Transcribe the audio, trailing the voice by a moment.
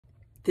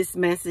This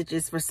message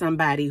is for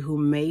somebody who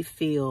may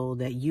feel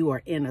that you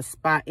are in a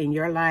spot in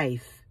your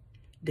life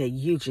that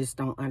you just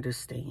don't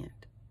understand.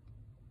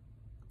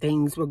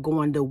 Things were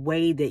going the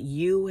way that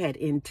you had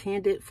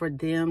intended for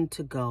them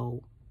to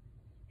go.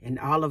 And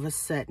all of a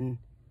sudden,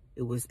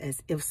 it was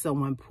as if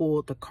someone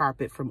pulled the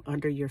carpet from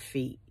under your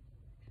feet.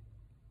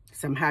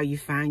 Somehow you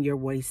find your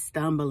way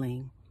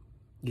stumbling.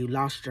 You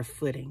lost your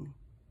footing.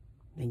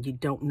 And you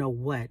don't know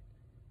what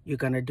you're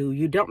going to do.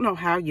 You don't know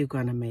how you're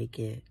going to make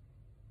it.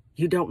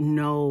 You don't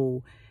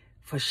know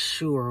for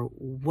sure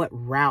what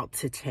route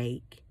to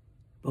take.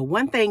 But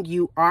one thing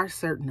you are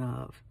certain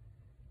of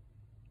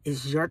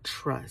is your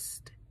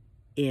trust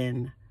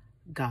in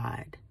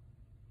God.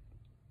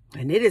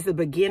 And it is the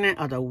beginning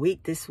of the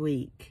week this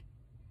week.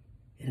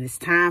 And it's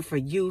time for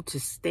you to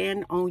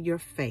stand on your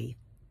faith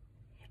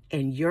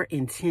and your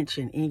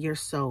intention in your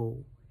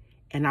soul.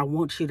 And I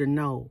want you to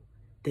know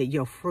that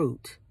your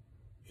fruit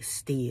is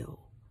still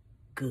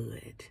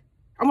good.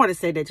 I want to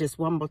say that just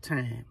one more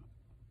time.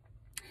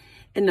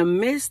 In the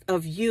midst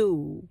of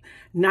you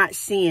not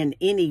seeing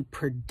any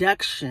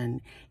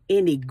production,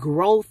 any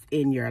growth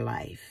in your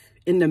life,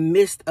 in the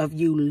midst of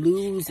you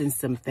losing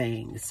some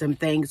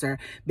things are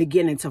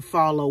beginning to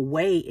fall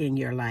away in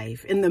your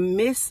life. In the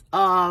midst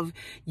of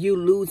you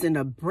losing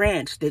a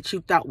branch that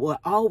you thought would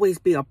always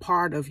be a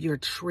part of your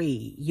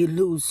tree, you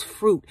lose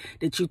fruit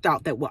that you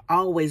thought that would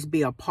always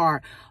be a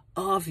part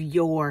of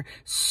your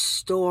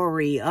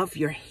story, of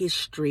your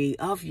history,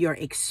 of your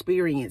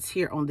experience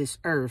here on this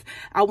earth.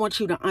 I want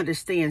you to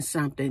understand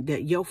something,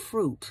 that your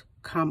fruit,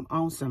 come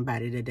on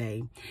somebody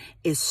today,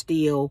 is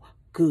still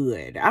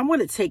good. I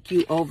want to take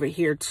you over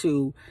here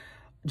to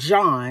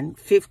John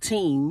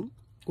 15,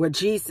 where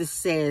Jesus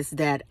says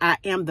that I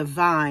am the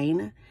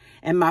vine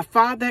and my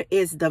Father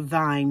is the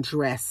vine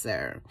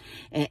dresser,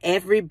 and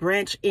every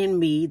branch in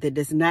me that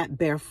does not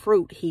bear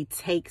fruit, he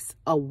takes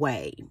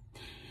away.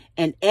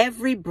 And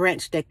every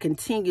branch that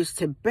continues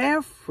to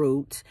bear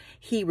fruit,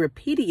 he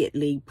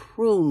repeatedly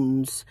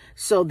prunes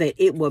so that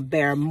it will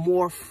bear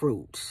more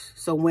fruit.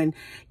 So when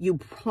you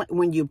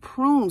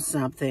prune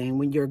something,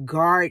 when you're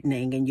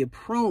gardening and you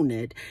prune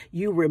it,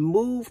 you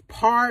remove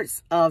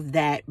parts of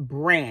that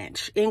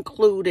branch,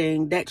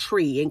 including that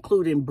tree,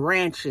 including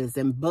branches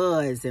and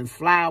buds and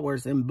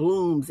flowers and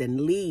blooms and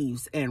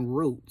leaves and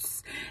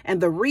roots.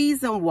 And the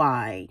reason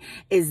why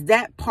is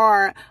that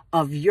part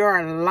of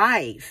your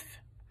life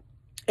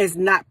is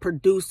not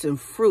producing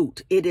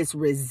fruit. It is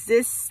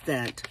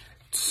resistant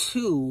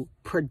to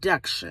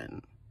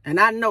production. And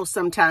I know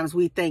sometimes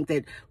we think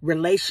that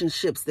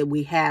relationships that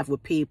we have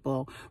with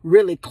people,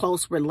 really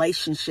close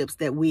relationships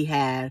that we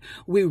had,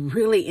 we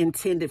really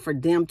intended for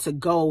them to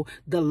go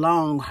the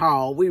long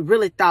haul. We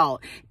really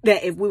thought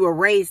that if we were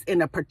raised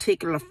in a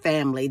particular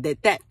family,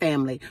 that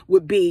family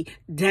would be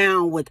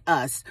down with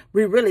us.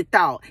 We really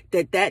thought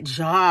that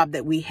job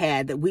that we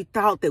had, that we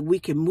thought that we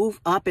could move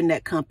up in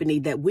that company,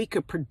 that we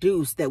could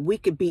produce, that we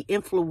could be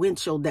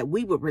influential, that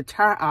we would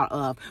retire out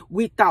of.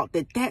 We thought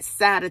that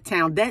side of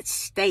town, that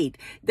state,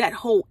 that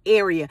whole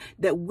area,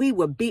 that we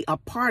would be a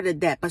part of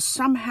that. But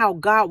somehow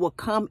God will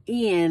come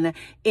in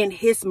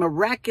his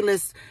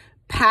miraculous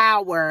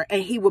power,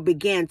 and he will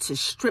begin to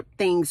strip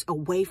things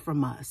away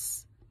from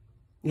us.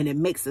 And it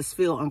makes us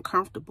feel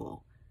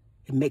uncomfortable.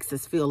 It makes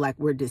us feel like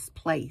we're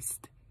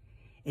displaced.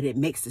 And it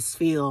makes us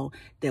feel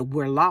that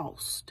we're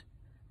lost.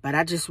 But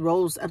I just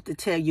rose up to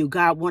tell you,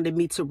 God wanted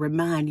me to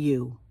remind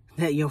you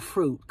that your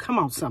fruit, come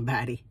on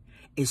somebody,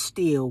 is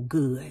still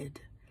good.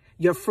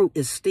 Your fruit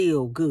is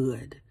still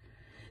good.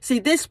 See,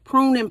 this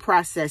pruning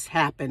process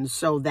happens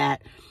so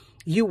that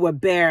you will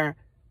bear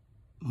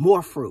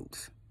more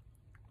fruit.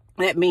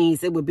 That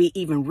means it will be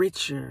even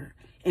richer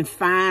and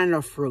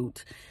finer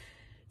fruit.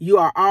 You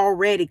are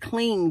already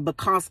clean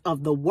because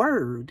of the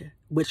word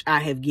which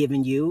I have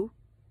given you,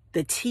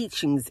 the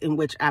teachings in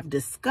which I've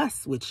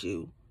discussed with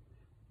you.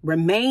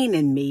 Remain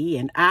in me,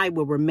 and I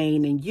will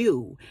remain in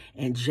you.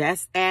 And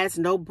just as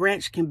no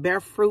branch can bear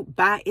fruit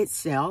by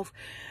itself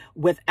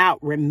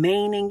without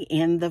remaining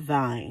in the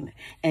vine,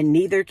 and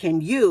neither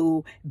can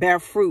you bear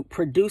fruit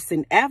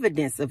producing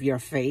evidence of your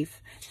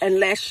faith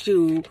unless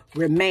you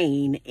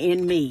remain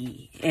in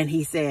me. And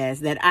he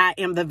says that I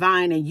am the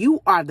vine and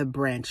you are the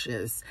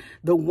branches.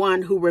 The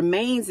one who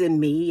remains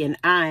in me and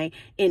I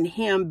in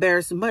him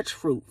bears much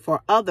fruit,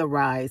 for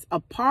otherwise,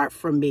 apart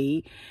from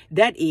me,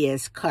 that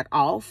is cut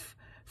off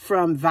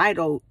from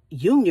vital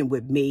union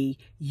with me,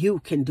 you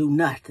can do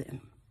nothing.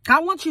 I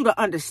want you to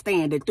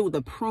understand that through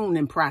the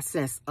pruning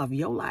process of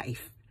your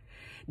life,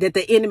 that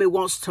the enemy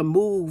wants to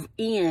move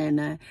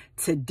in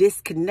to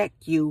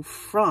disconnect you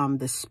from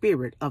the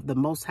Spirit of the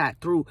Most High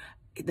through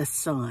the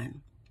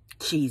Son,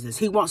 Jesus.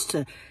 He wants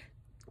to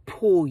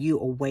pull you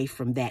away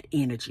from that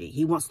energy.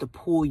 He wants to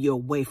pull you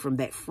away from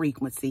that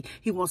frequency.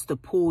 He wants to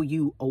pull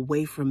you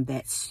away from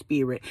that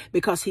spirit,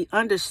 because he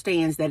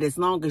understands that as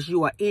long as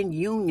you are in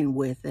union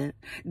with it,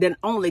 then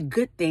only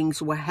good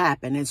things will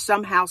happen. And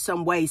somehow,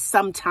 some way,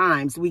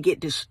 sometimes we get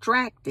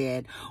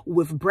distracted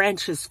with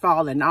branches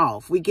falling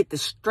off. We get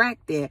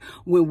distracted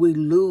when we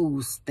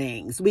lose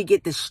things. We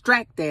get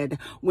distracted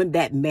when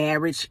that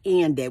marriage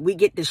ended. We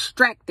get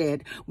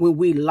distracted when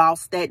we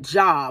lost that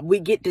job. We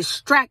get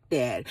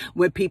distracted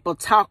when people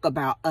talk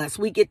about us.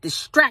 We get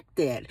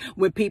distracted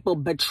when people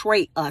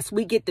betray us.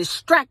 We get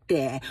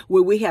distracted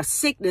when we have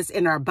sickness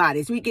in our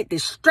bodies. We get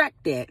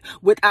distracted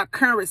with our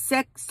current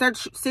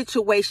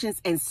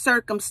situations and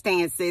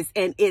circumstances,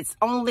 and it's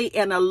only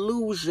an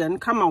illusion,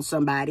 come on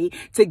somebody,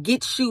 to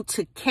get you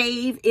to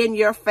cave in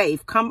your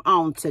faith, come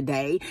on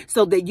today,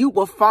 so that you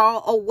will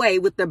fall away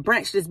with the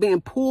branch that's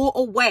being pulled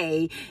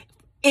away.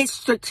 It's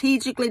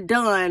strategically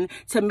done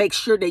to make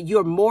sure that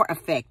you're more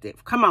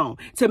effective. Come on.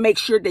 To make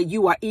sure that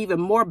you are even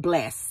more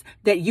blessed,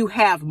 that you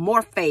have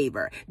more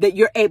favor, that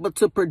you're able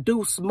to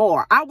produce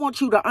more. I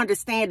want you to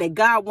understand that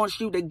God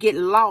wants you to get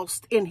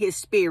lost in his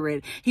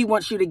spirit. He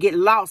wants you to get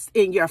lost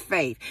in your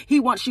faith. He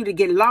wants you to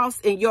get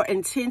lost in your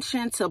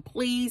intention to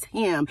please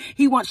him.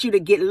 He wants you to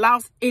get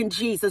lost in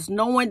Jesus,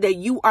 knowing that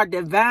you are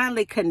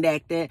divinely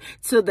connected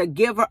to the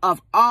giver of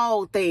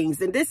all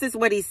things. And this is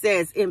what he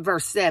says in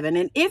verse 7.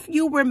 And if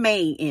you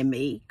remain in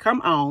me, come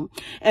on,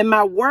 and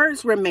my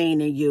words remain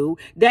in you,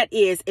 that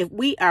is, if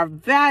we are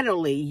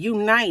vitally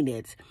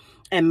united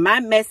and my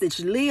message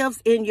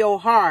lives in your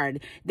heart,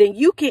 then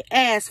you can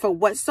ask for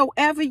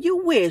whatsoever you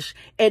wish,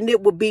 and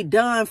it will be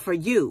done for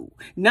you.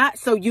 Not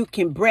so you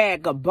can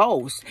brag or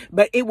boast,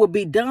 but it will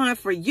be done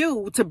for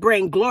you to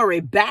bring glory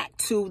back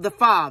to the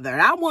Father.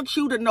 And I want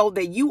you to know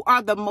that you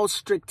are the most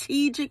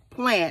strategic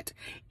plant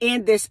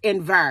in this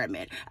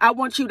environment. I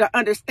want you to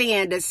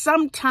understand that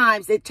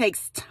sometimes it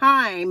takes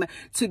time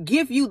to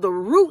give you the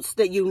roots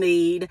that you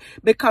need,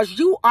 because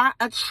you are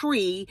a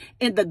tree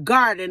in the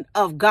garden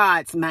of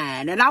God's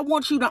mind. And I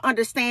want you to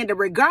understand that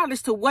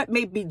regardless to what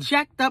may be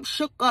jacked up,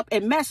 shook up,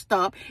 and messed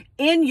up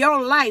in your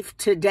life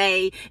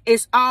today,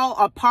 it's all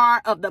a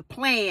part of the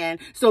plan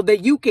so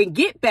that you can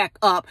get back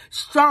up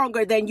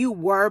stronger than you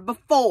were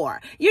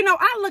before. You know,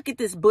 I look at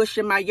this bush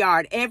in my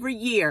yard every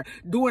year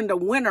during the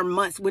winter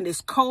months when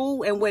it's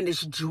cold and when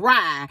it's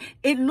dry.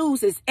 It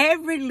loses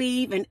every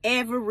leaf and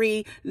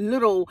every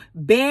little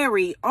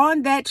berry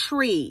on that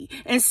tree.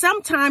 And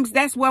sometimes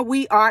that's where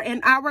we are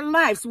in our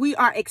lives. We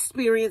are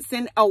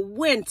experiencing a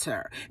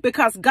winter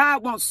because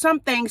God wants some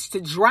things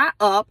to dry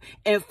up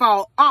and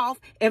fall off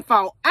and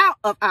fall out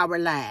of our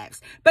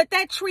lives. But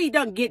that tree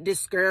doesn't get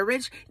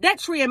discouraged. That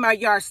tree in my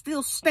yard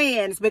still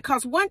stands,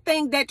 because one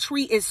thing that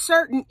tree is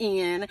certain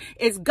in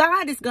is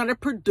God is going to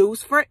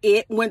produce for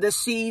it when the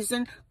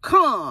season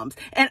comes.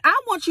 And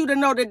I want you to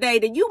know today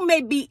that you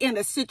may be in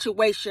a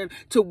situation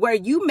to where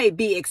you may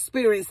be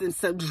experiencing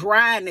some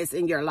dryness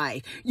in your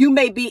life. You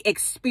may be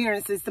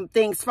experiencing some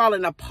things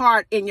falling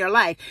apart in your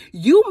life.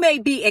 You may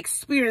be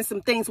experiencing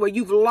some things where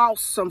you've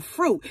lost some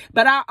fruit.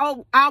 But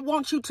I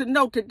want you to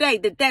know today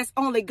that that's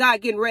only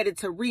God getting ready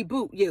to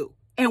reboot you.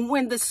 And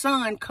when the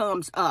sun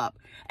comes up,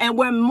 and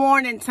when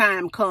morning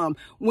time comes,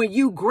 when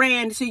you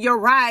grand to your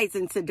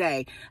rising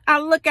today, I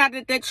look out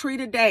at that tree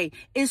today.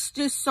 It's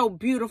just so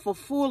beautiful,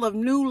 full of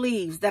new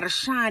leaves that are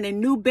shining,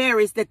 new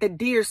berries that the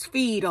deers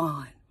feed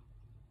on.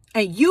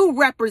 And you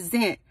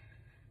represent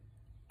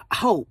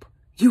hope.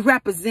 You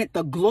represent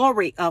the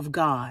glory of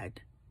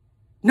God.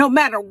 No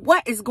matter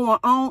what is going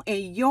on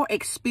in your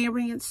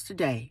experience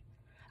today,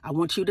 I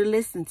want you to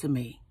listen to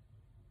me.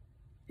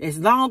 As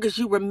long as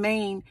you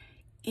remain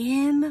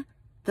in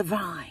the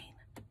vine,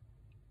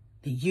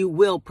 then you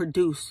will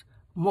produce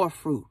more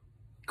fruit,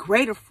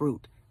 greater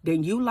fruit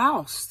than you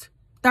lost.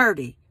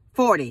 30,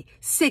 40,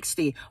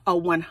 60,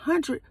 or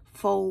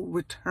 100-fold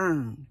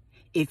return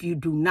if you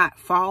do not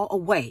fall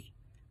away.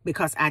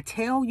 Because I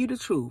tell you the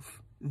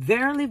truth,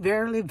 verily,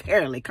 verily,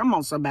 verily, come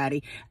on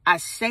somebody, I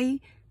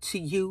say to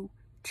you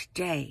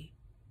today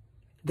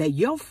that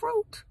your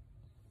fruit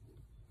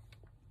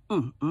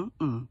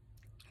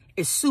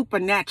is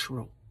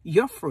supernatural.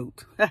 Your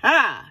fruit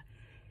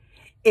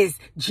is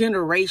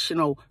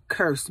generational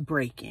curse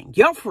breaking.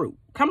 Your fruit,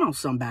 come on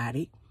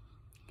somebody,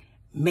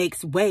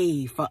 makes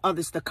way for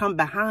others to come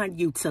behind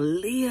you to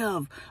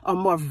live a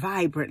more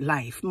vibrant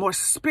life, more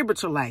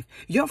spiritual life.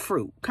 Your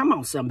fruit, come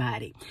on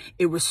somebody,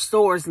 it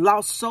restores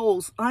lost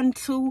souls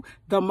unto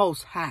the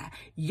Most High.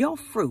 Your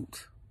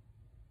fruit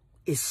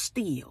is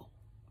still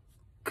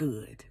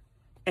good.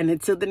 And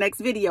until the next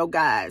video,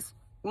 guys,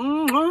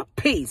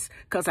 peace,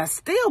 because I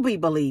still be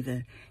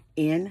believing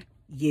in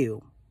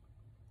you.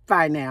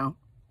 Bye now.